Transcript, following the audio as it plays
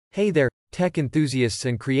Hey there, tech enthusiasts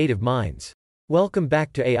and creative minds. Welcome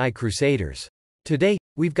back to AI Crusaders. Today,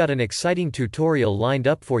 we've got an exciting tutorial lined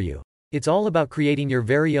up for you. It's all about creating your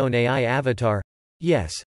very own AI avatar.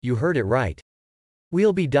 Yes, you heard it right.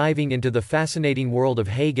 We'll be diving into the fascinating world of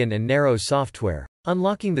Heygen and Neiro software,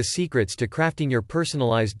 unlocking the secrets to crafting your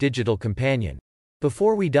personalized digital companion.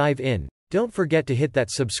 Before we dive in, don't forget to hit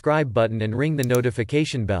that subscribe button and ring the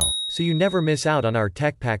notification bell, so you never miss out on our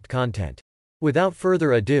tech-packed content. Without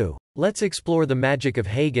further ado, let's explore the magic of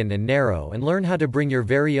Heygen and Neiro and learn how to bring your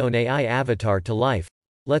very own AI avatar to life.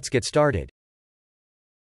 Let's get started.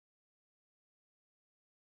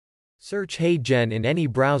 Search Heygen in any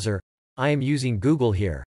browser. I am using Google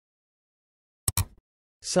here.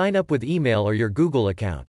 Sign up with email or your Google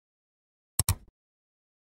account.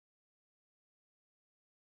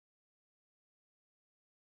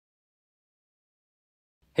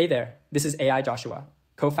 Hey there, this is AI Joshua,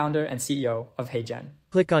 co-founder and CEO of Heygen.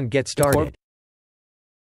 Click on Get Started.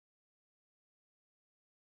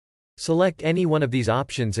 Select any one of these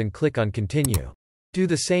options and click on Continue. Do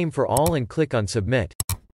the same for all and click on Submit.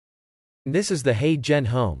 This is the Heygen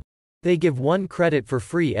home. They give 1 credit for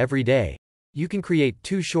free every day. You can create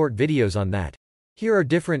 2 short videos on that. Here are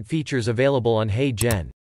different features available on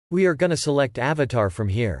Heygen. We are gonna select avatar from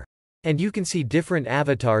here. And you can see different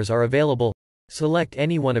avatars are available. Select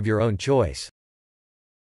any one of your own choice.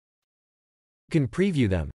 You can preview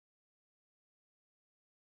them.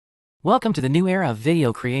 Welcome to the new era of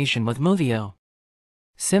video creation with Movio.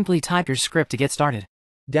 Simply type your script to get started.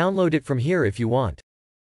 Download it from here if you want.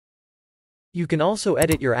 You can also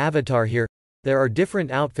edit your avatar here. There are different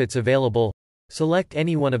outfits available. Select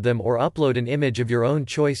any one of them or upload an image of your own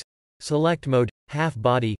choice. Select mode, half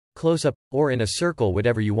body, close up, or in a circle,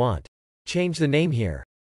 whatever you want. Change the name here.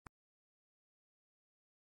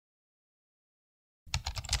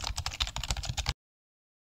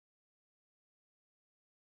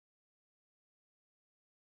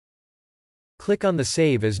 Click on the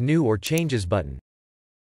Save as New or Changes button.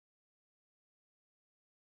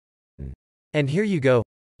 And here you go.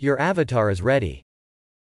 Your avatar is ready.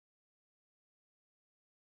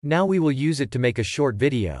 Now we will use it to make a short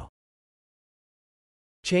video.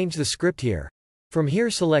 Change the script here. From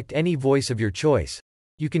here select any voice of your choice.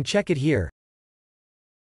 You can check it here.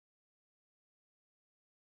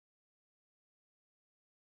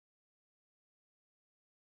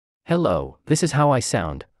 Hello, this is how I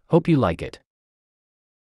sound. Hope you like it.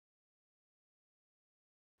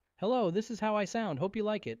 Hello, this is how I sound. Hope you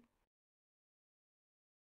like it.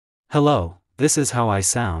 Hello, this is how I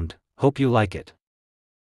sound. Hope you like it.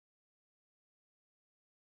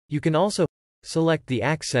 You can also select the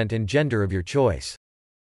accent and gender of your choice.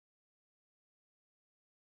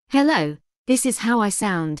 Hello, this is how I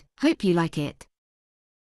sound. Hope you like it.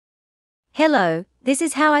 Hello, this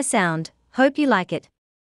is how I sound. Hope you like it.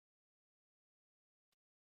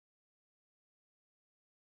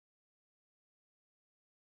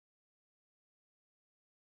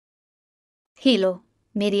 Hello,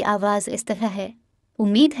 मेरी आवाज़ इस तरह है।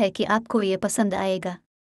 उम्मीद है कि आपको ये पसंद आएगा।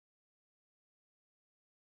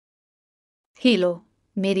 हेलो,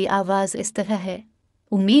 मेरी आवाज़ इस तरह है।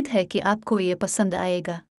 उम्मीद है कि आपको ये पसंद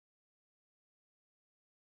आएगा।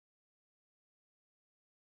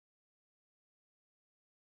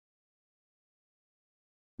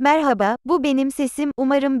 Merhaba, bu benim sesim.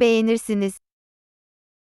 Umarım beğenirsiniz.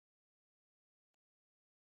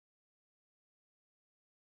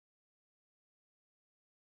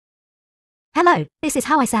 Hello, this is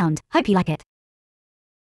how I sound. Hope you like it.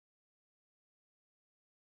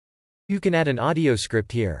 You can add an audio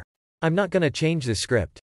script here. I'm not gonna change the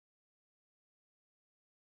script.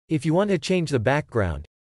 If you want to change the background,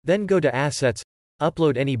 then go to Assets,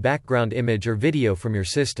 upload any background image or video from your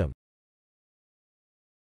system.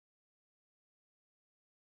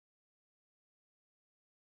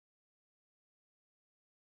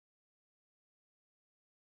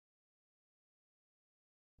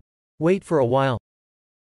 Wait for a while.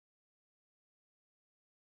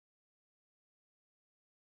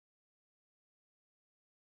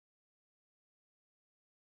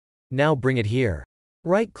 Now bring it here.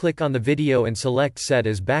 Right-click on the video and select Set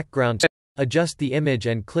as Background. Adjust the image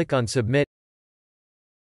and click on Submit.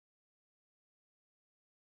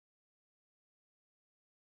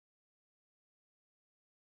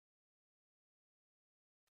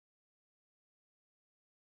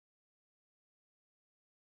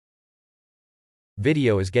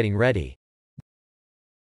 Video is getting ready.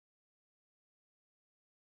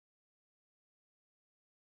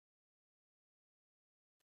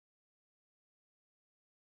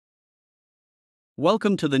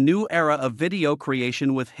 Welcome to the new era of video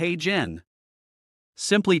creation with Heygen.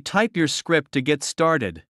 Simply type your script to get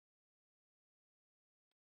started.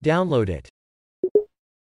 Download it.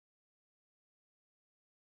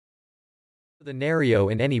 The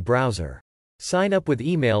neiro in any browser. Sign up with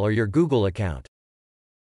email or your Google account.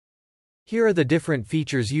 Here are the different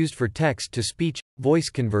features used for text-to-speech, voice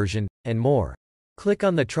conversion, and more. Click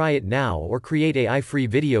on the Try It Now or Create AI-free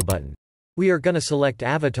video button. We are gonna select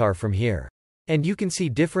avatar from here. And you can see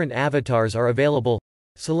different avatars are available.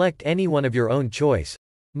 Select any one of your own choice.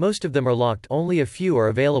 Most of them are locked, only a few are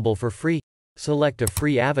available for free. Select a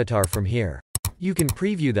free avatar from here. You can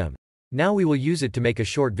preview them. Now we will use it to make a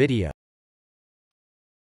short video.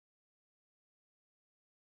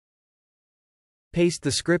 Paste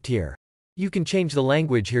the script here. You can change the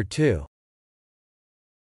language here too.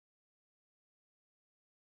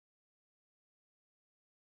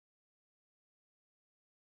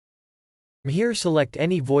 From here select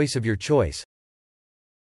any voice of your choice.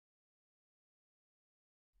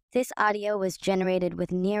 This audio was generated with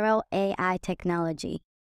Neiro AI technology.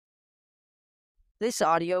 This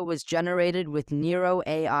audio was generated with Neiro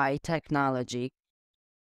AI technology.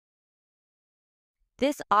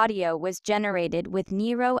 This audio was generated with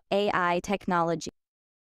Neiro AI technology.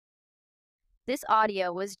 This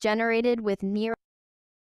audio was generated with Neiro.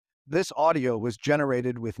 This audio was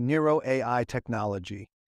generated with Neiro AI technology.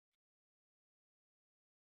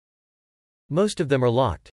 Most of them are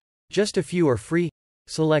locked. Just a few are free.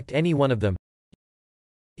 Select any one of them.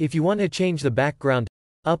 If you want to change the background,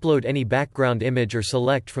 upload any background image or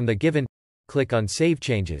select from the given, click on Save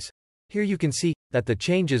Changes. Here you can see that the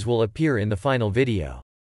changes will appear in the final video.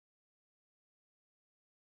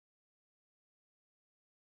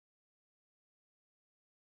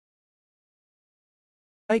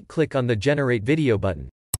 Right-click on the Generate Video button.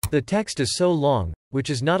 The text is so long, which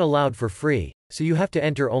is not allowed for free, so you have to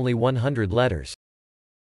enter only 100 letters.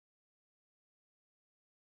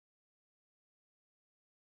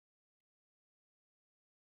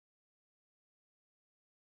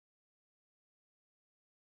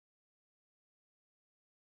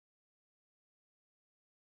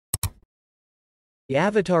 The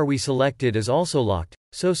avatar we selected is also locked,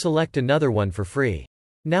 so select another one for free.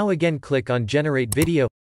 Now again click on Generate Video,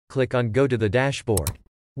 click on Go to the dashboard.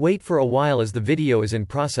 Wait for a while as the video is in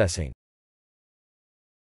processing.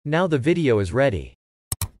 Now the video is ready.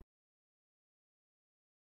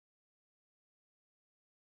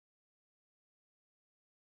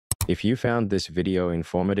 If you found this video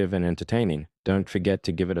informative and entertaining, don't forget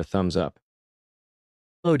to give it a thumbs up.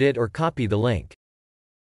 Download it or copy the link.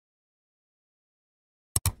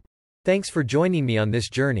 Thanks for joining me on this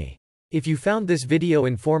journey. If you found this video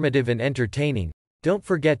informative and entertaining, don't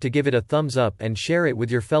forget to give it a thumbs up and share it with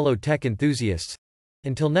your fellow tech enthusiasts.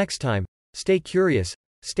 Until next time, stay curious,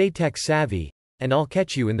 stay tech savvy, and I'll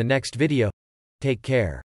catch you in the next video. Take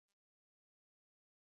care.